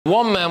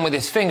One man with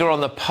his finger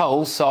on the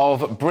pulse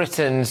of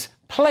Britain's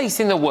place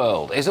in the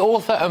world is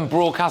author and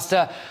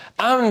broadcaster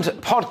and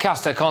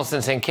podcaster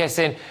Konstantin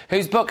Kisin,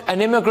 whose book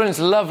An Immigrant's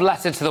Love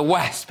Letter to the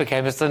West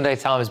became a Sunday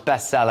Times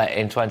bestseller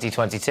in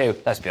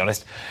 2022. Let's be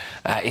honest,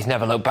 he's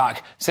never looked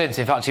back since.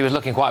 In fact, he was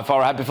looking quite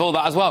far ahead before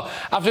that as well.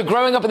 After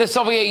growing up in the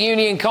Soviet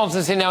Union,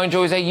 Konstantin now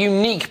enjoys a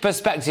unique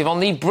perspective on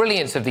the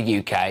brilliance of the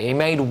UK. He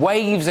made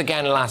waves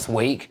again last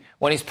week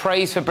when his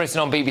praise for Britain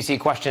on BBC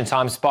Question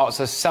Time sparks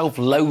a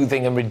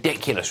self-loathing and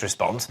ridiculous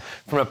response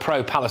from a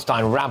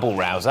pro-Palestine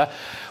rabble-rouser.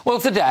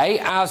 Well, today,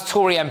 as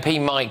Tory MP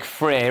Mike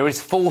Freer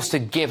is forced to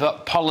give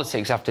up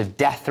politics after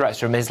death threats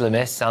from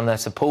Islamists and their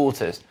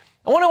supporters,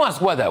 I want to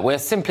ask whether we're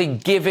simply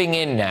giving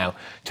in now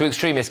to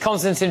extremists.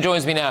 Konstantin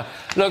joins me now.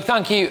 Look,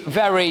 thank you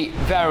very,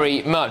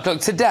 very much.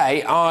 Look,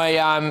 today I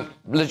am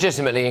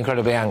legitimately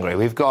incredibly angry.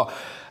 We've got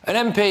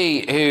an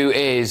MP who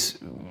is,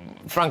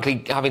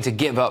 frankly, having to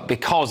give up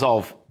because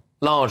of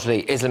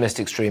largely Islamist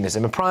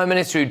extremism, a Prime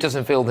Minister who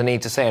doesn't feel the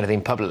need to say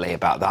anything publicly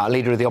about that, a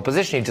Leader of the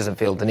Opposition who doesn't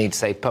feel the need to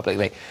say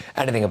publicly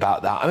anything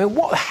about that. I mean,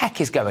 what the heck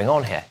is going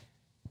on here?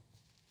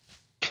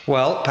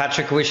 Well,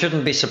 Patrick, we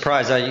shouldn't be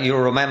surprised.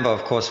 You'll remember,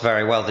 of course,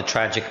 very well the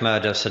tragic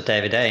murder of Sir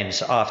David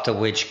Ames, after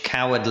which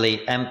cowardly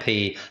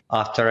MP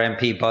after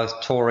MP,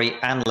 both Tory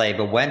and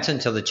Labour, went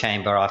into the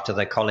chamber after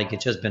their colleague had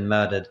just been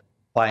murdered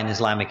by an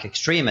Islamic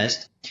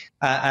extremist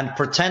and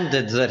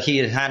pretended that he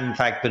had in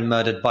fact been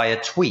murdered by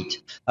a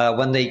tweet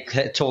when they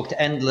talked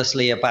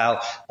endlessly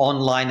about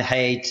online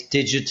hate,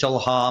 digital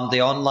harm,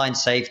 the online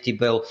safety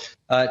bill,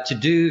 to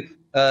do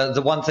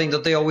the one thing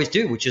that they always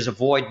do, which is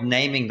avoid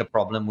naming the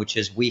problem, which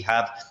is we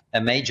have a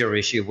major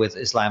issue with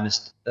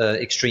Islamist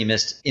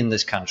extremists in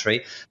this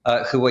country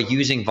who are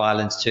using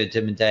violence to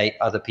intimidate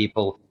other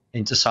people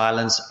into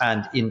silence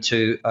and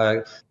into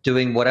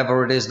doing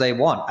whatever it is they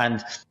want.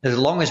 And as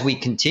long as we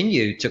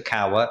continue to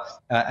cower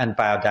and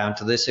bow down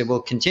to this, it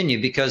will continue,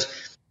 because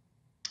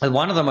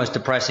one of the most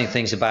depressing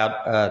things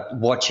about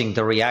watching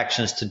the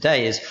reactions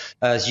today is,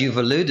 as you've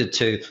alluded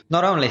to,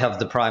 not only have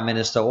the Prime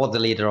Minister or the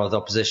Leader of the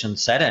Opposition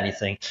said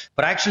anything,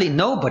 but actually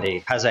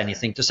nobody has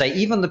anything to say.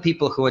 Even the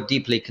people who are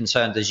deeply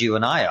concerned, as you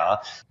and I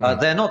are,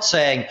 they're not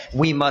saying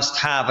we must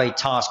have a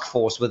task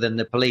force within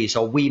the police,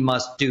 or we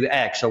must do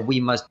X, or we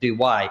must do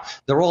Y.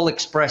 They're all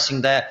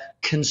expressing their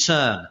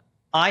concern.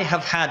 I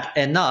have had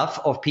enough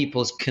of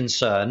people's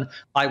concern.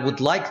 I would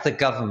like the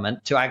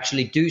government to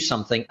actually do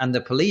something and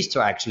the police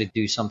to actually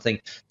do something,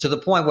 to the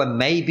point where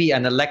maybe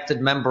an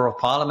elected member of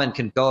parliament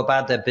can go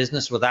about their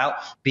business without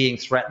being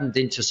threatened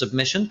into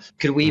submission.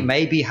 Could we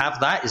maybe have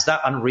that? Is that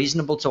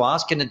unreasonable to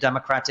ask in a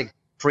democratic,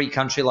 free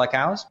country like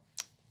ours?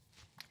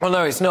 Well,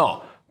 no, it's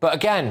not. But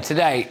again,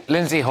 today,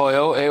 Lindsay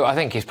Hoyle, who I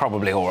think is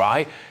probably all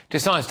right,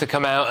 decides to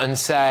come out and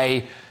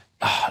say,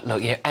 oh,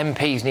 look, you know,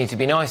 MPs need to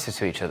be nicer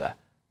to each other.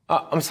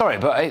 I'm sorry,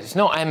 but it's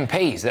not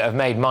MPs that have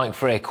made Mike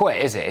Freer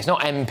quit, is it? It's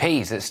not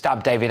MPs that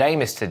stabbed David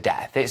Ames to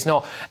death. It's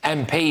not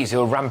MPs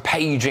who are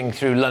rampaging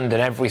through London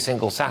every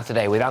single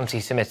Saturday with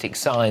anti-Semitic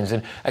signs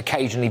and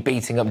occasionally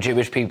beating up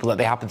Jewish people that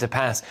they happen to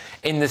pass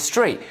in the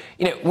street.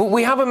 You know,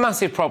 we have a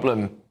massive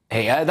problem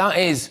here. That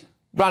is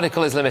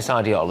radical Islamist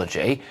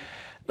ideology.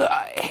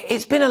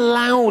 It's been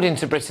allowed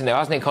into Britain, though,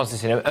 hasn't it,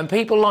 Konstantin? And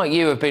people like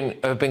you have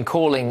been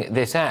calling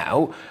this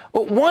out.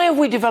 Why have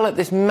we developed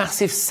this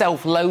massive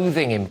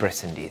self-loathing in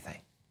Britain, do you think?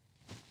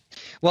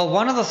 Well,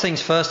 one of the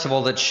things, first of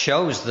all, that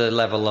shows the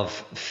level of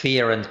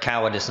fear and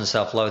cowardice and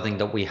self-loathing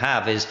that we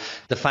have is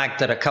the fact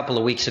that a couple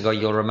of weeks ago,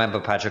 you'll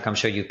remember, Patrick, I'm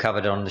sure you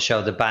covered it on the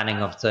show, the banning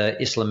of the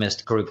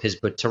Islamist group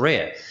Hizb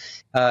ut-Tahrir.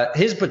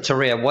 Hizb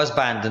ut-Tahrir was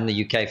banned in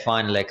the UK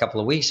finally a couple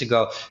of weeks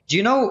ago. Do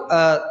you know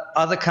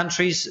other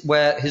countries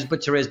where Hizb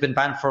ut-Tahrir has been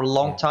banned for a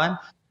long time?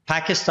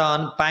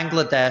 Pakistan,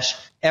 Bangladesh,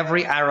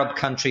 every Arab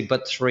country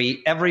but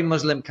 3, every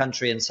Muslim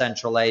country in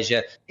Central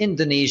Asia,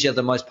 Indonesia,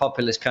 the most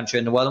populous country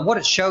in the world. And what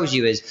it shows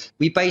you is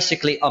we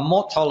basically are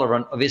more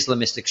tolerant of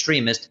Islamist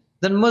extremists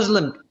than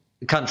Muslim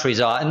countries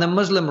are, and the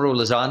Muslim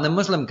rulers are, and the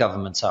Muslim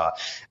governments are.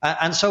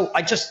 And so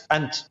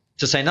and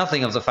to say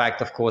nothing of the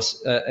fact, of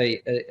course,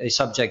 a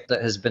subject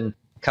that has been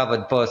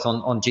covered both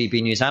on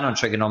GBNews and on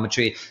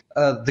Triggernometry,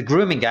 the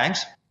grooming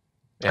gangs.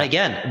 Yeah.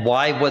 Again,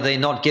 why were they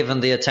not given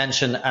the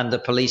attention and the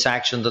police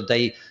action that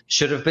they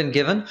should have been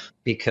given?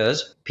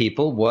 Because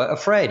people were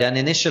afraid. And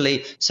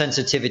initially,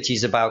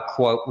 sensitivities about,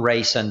 quote,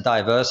 race and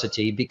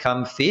diversity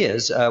become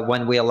fears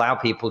when we allow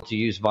people to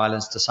use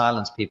violence to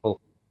silence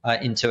people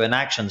into an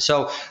action.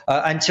 So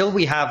until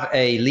we have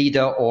a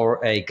leader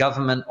or a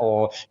government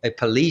or a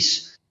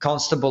police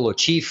constable or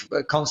chief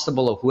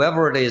constable or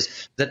whoever it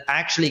is that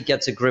actually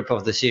gets a grip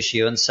of this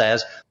issue and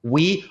says,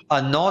 we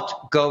are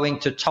not going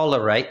to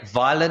tolerate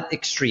violent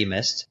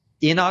extremists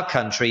in our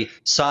country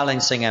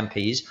silencing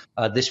MPs,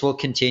 this will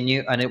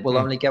continue and it will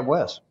only get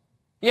worse.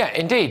 Yeah,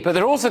 indeed. But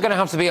they're also going to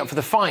have to be up for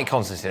the fight,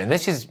 Konstantin. And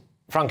this is,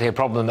 frankly, a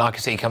problem that I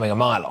can see coming a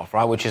mile off,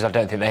 right? Which is I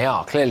don't think they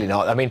are. Clearly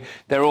not. I mean,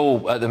 they're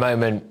all at the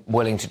moment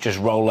willing to just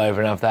roll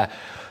over and have their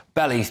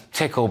bellies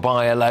tickled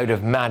by a load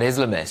of mad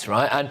Islamists,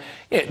 right? And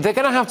they're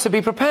going to have to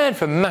be prepared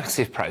for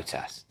massive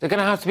protests. They're going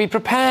to have to be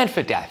prepared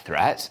for death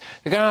threats.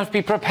 They're going to have to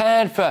be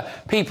prepared for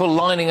people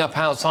lining up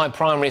outside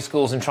primary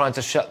schools and trying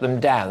to shut them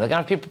down. They're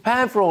going to have to be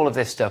prepared for all of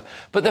this stuff.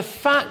 But the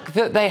fact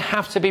that they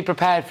have to be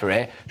prepared for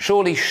it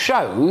surely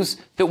shows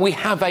that we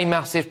have a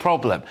massive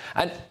problem.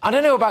 And I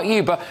don't know about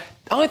you, but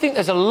I think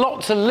there's a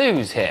lot to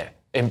lose here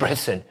in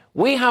Britain.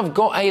 We have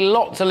got a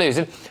lot to lose.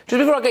 And just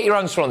before I get your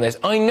answer on this,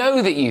 I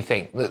know that you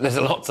think that there's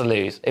a lot to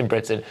lose in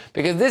Britain,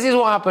 because this is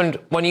what happened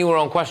when you were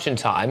on Question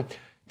Time.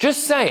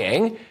 Just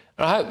saying,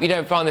 and I hope you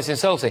don't find this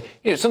insulting,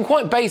 some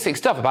quite basic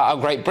stuff about how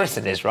great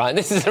Britain is, right? And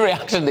this is the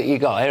reaction that you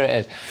got. Here it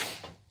is.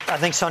 I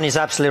think Sonia's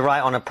absolutely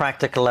right on a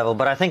practical level,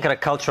 but I think at a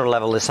cultural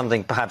level there's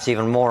something perhaps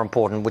even more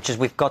important, which is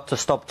we've got to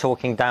stop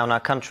talking down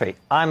our country.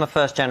 I'm a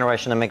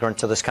first-generation immigrant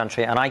to this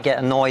country, and I get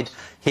annoyed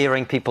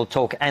hearing people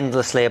talk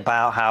endlessly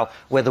about how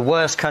we're the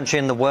worst country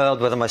in the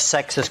world, we're the most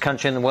sexist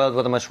country in the world,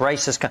 we're the most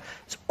racist country.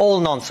 It's all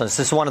nonsense.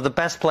 This is one of the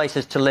best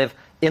places to live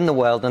in the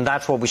world, and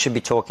that's what we should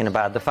be talking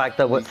about. The fact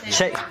that we're...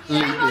 Shame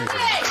on...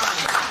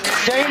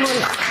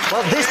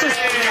 Well, this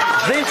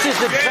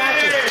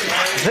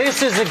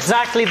is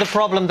exactly the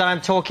problem that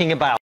I'm talking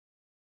about.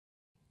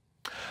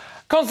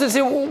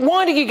 Konstantin,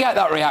 why did you get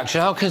that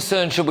reaction? How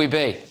concerned should we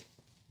be?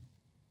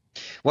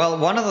 Well,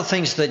 one of the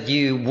things that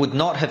you would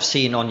not have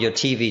seen on your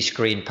TV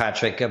screen,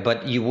 Patrick,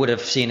 but you would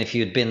have seen if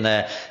you'd been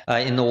there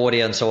in the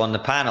audience or on the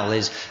panel,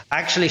 is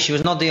actually she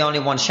was not the only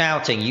one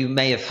shouting. You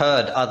may have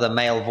heard other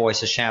male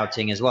voices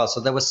shouting as well.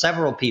 So there were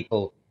several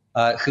people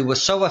who were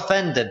so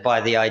offended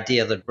by the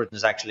idea that Britain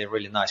is actually a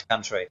really nice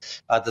country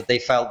that they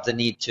felt the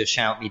need to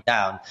shout me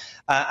down.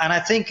 And I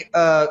think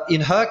in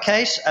her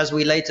case, as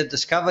we later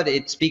discovered,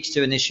 it speaks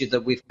to an issue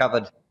that we've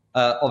covered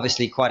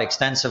obviously quite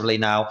extensively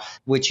now,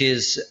 which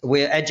is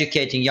we're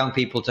educating young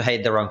people to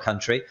hate their own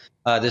country.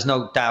 There's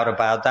no doubt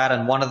about that.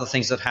 And one of the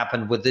things that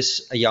happened with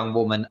this young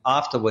woman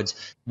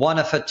afterwards, one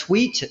of her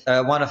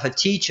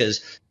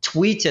teachers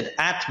tweeted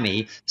at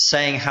me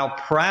saying how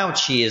proud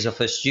she is of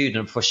her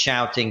student for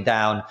shouting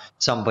down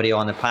somebody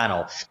on a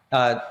panel.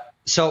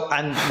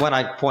 And when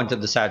I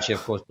pointed this out, she,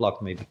 of course,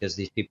 blocked me because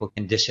these people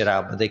can dish it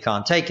out, but they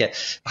can't take it.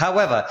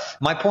 However,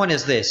 my point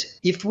is this.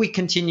 If we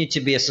continue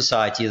to be a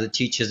society that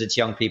teaches its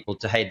young people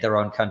to hate their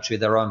own country,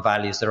 their own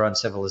values, their own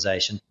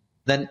civilization,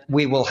 then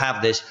we will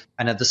have this.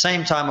 And at the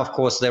same time, of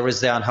course, there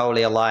is the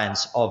unholy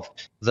alliance of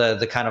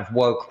the kind of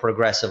woke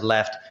progressive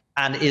left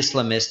and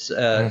Islamists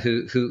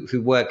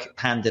who work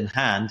hand in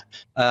hand.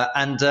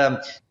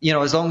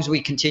 As long as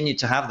we continue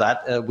to have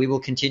that, we will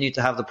continue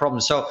to have the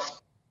problem. So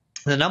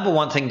the number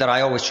one thing that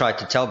I always try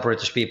to tell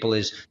British people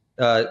is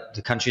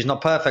the country is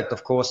not perfect,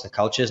 of course. The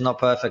culture is not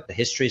perfect. The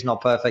history is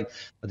not perfect.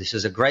 But this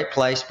is a great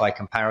place by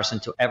comparison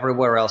to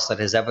everywhere else that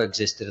has ever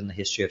existed in the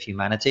history of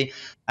humanity.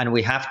 And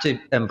we have to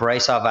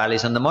embrace our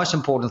values. And the most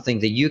important thing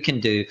that you can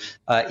do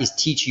is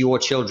teach your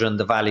children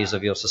the values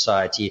of your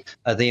society,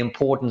 the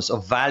importance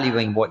of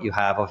valuing what you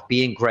have, of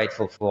being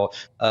grateful for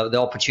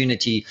the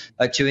opportunity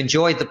to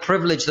enjoy the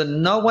privilege that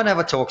no one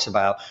ever talks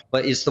about,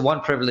 but it's the one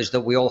privilege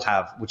that we all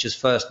have, which is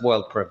first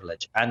world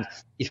privilege. And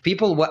if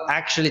people were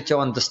actually to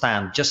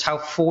understand just how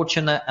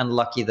fortunate and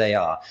lucky they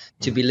are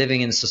to be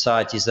living in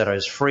societies that are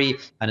as free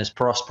and as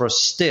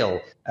prosperous still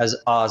as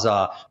ours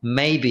are,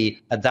 maybe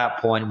at that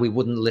point we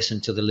wouldn't listen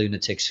to the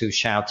lunatics who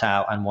shout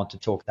out and want to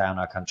talk down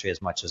our country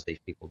as much as these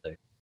people do.